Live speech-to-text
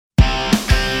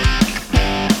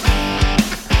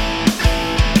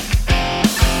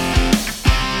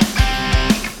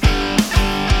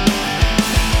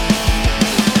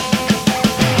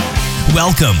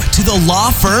Welcome to the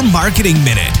Law Firm Marketing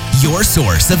Minute, your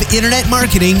source of internet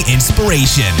marketing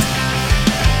inspiration.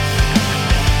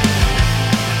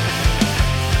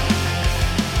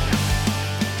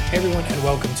 Hey everyone, and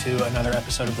welcome to another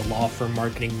episode of the Law Firm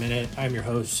Marketing Minute. I'm your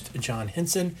host, John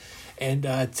Henson, and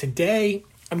today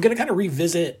I'm going to kind of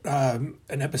revisit an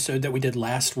episode that we did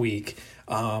last week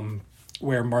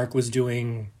where Mark was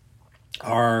doing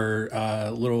our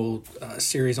little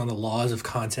series on the laws of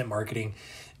content marketing,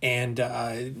 and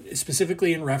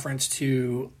specifically in reference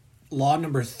to law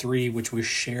number 3, which was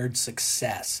shared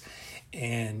success.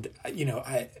 And,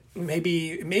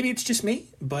 maybe it's just me,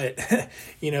 but,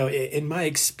 in my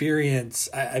experience,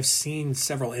 I've seen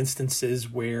several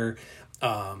instances where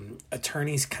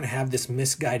attorneys kind of have this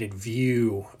misguided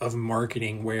view of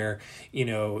marketing where,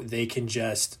 they can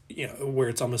just, where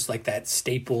it's almost like that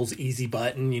Staples easy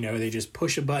button, they just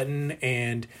push a button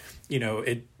and,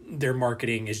 their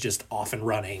marketing is just off and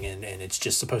running and it's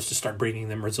just supposed to start bringing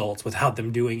them results without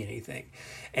them doing anything.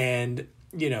 And,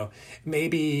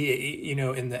 maybe,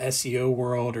 in the SEO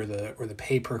world or the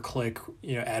pay-per-click,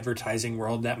 advertising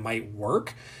world, that might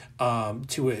work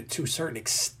to a certain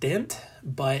extent.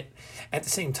 But at the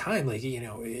same time,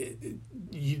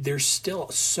 there's still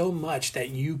so much that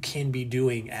you can be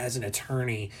doing as an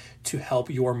attorney to help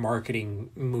your marketing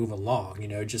move along,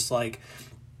 just like,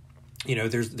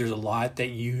 there's a lot that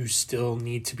you still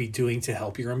need to be doing to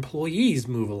help your employees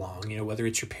move along, whether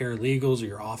it's your paralegals or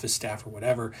your office staff or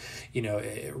whatever,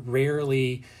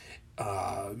 rarely,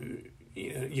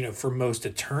 for most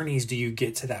attorneys, do you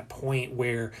get to that point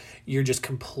where you're just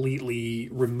completely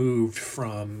removed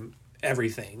from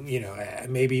everything.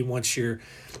 Maybe once you're,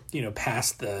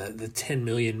 past the 10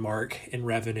 million mark in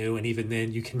revenue, and even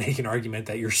then you can make an argument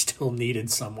that you're still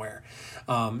needed somewhere.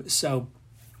 So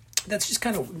that's just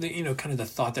kind of the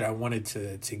thought that I wanted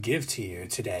to give to you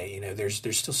today.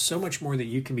 There's still so much more that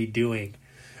you can be doing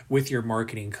with your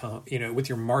marketing, with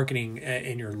your marketing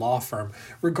in your law firm,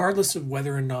 regardless of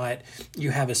whether or not you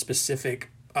have a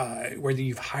specific, whether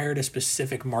you've hired a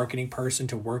specific marketing person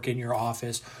to work in your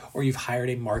office or you've hired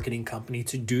a marketing company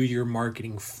to do your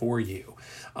marketing for you.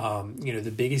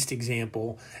 The biggest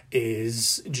example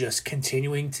is just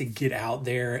continuing to get out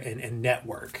there and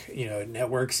network.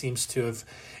 Network seems to have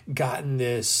gotten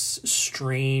this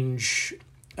strange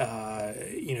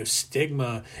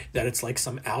stigma that it's like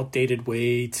some outdated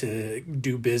way to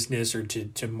do business or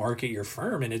to market your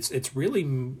firm. And it's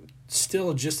really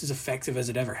still just as effective as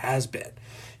it ever has been,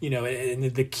 and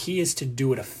the key is to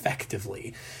do it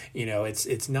effectively.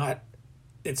 It's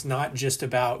not just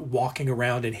about walking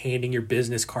around and handing your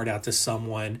business card out to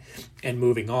someone and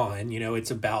moving on.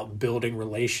 It's about building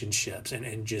relationships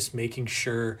and just making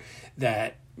sure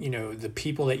that, the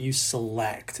people that you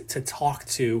select to talk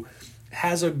to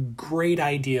has a great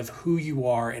idea of who you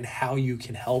are and how you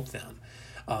can help them.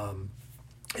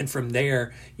 And from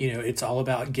there, it's all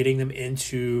about getting them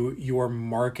into your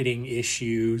marketing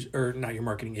issues, or not your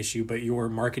marketing issue, but your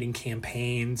marketing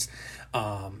campaigns,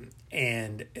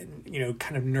 and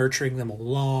kind of nurturing them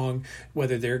along,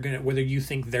 whether you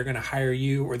think they're gonna hire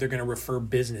you or they're gonna refer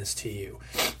business to you.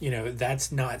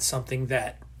 That's not something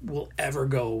that will ever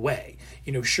go away.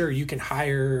 Sure, you can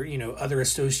hire, other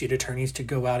associate attorneys to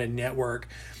go out and network,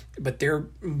 but they're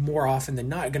more often than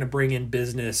not going to bring in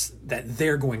business that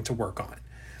they're going to work on.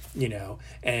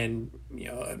 And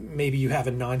maybe you have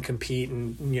a non-compete,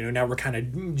 and now we're kind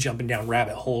of jumping down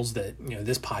rabbit holes that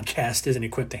this podcast isn't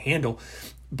equipped to handle.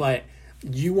 But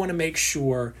you want to make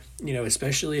sure,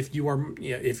 especially if you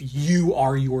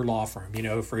are your law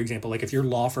firm, for example, like if your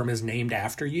law firm is named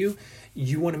after you,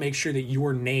 you want to make sure that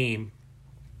your name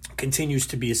continues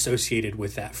to be associated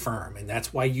with that firm. And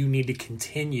that's why you need to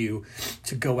continue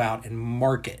to go out and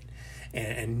market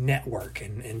and network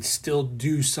and still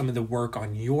do some of the work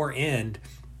on your end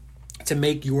to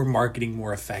make your marketing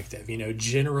more effective.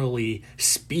 Generally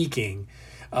speaking,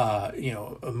 an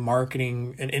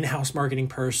in-house marketing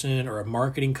person or a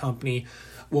marketing company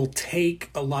will take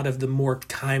a lot of the more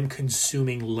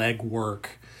time-consuming legwork,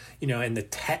 and the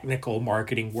technical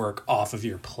marketing work off of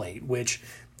your plate, which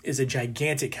is a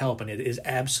gigantic help, and it is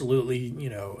absolutely,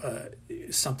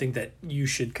 something that you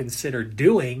should consider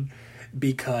doing,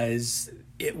 because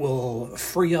it will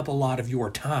free up a lot of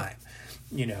your time.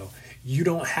 You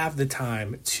don't have the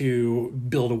time to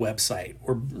build a website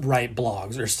or write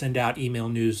blogs or send out email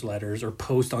newsletters or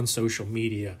post on social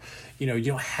media. You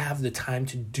don't have the time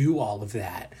to do all of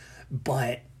that,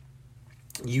 but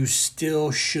you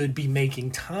still should be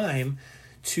making time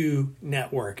to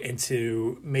network and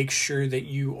to make sure that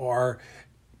you are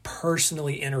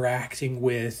personally interacting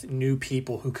with new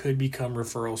people who could become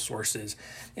referral sources,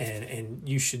 and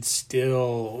you should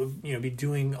still be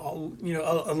doing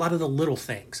a lot of the little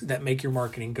things that make your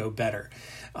marketing go better.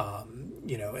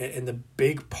 And the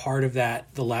big part of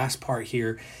that, the last part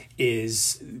here,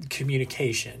 is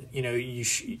communication.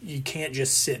 You can't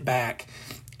just sit back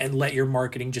and let your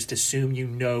marketing just assume you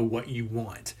know what you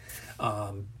want.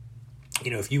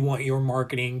 If you want your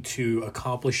marketing to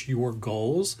accomplish your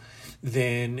goals,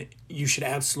 then you should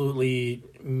absolutely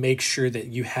make sure that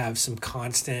you have some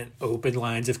constant open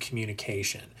lines of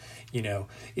communication.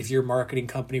 If your marketing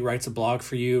company writes a blog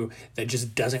for you that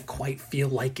just doesn't quite feel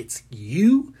like it's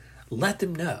you, let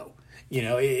them know.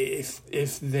 If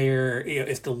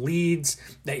the leads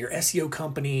that your SEO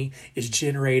company is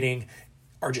generating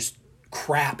are just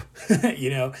crap,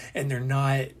 and they're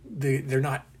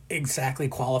not exactly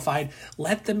qualified,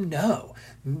 let them know.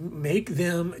 Make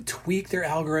them tweak their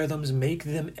algorithms, make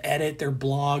them edit their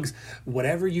blogs,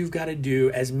 whatever you've got to do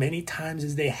as many times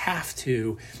as they have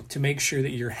to make sure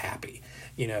that you're happy.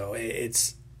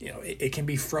 It can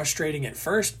be frustrating at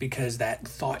first because that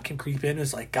thought can creep in.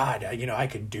 It's like, God, I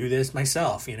could do this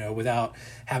myself, without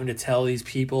having to tell these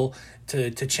people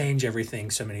to change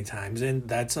everything so many times. And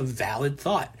that's a valid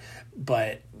thought.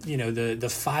 But, the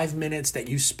 5 minutes that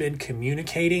you spend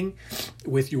communicating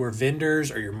with your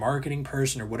vendors or your marketing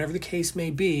person or whatever the case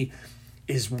may be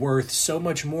is worth so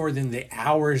much more than the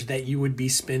hours that you would be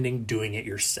spending doing it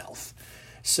yourself.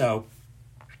 So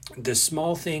the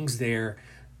small things there,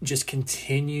 just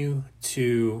continue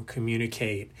to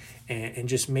communicate and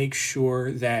just make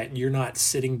sure that you're not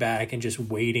sitting back and just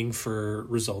waiting for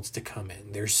results to come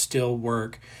in. There's still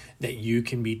work that you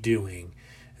can be doing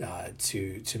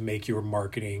to make your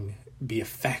marketing be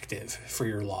effective for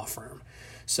your law firm.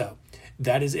 So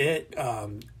that is it.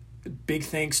 Big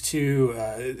thanks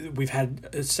to, we've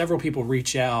had several people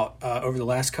reach out over the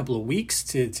last couple of weeks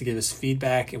to give us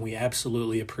feedback, and we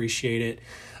absolutely appreciate it.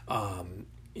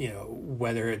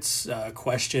 Whether it's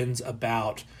questions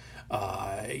about,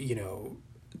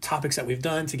 topics that we've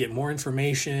done to get more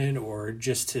information or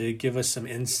just to give us some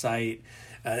insight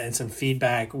and some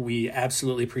feedback, we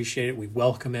absolutely appreciate it. We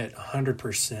welcome it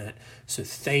 100%. So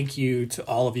thank you to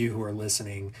all of you who are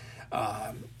listening.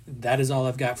 That is all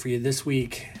I've got for you this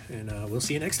week, and we'll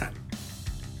see you next time.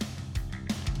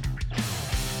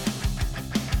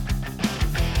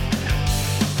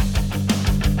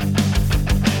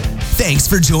 Thanks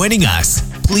for joining us.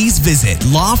 Please visit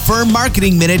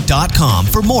lawfirmmarketingminute.com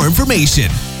for more information.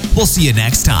 We'll see you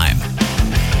next time.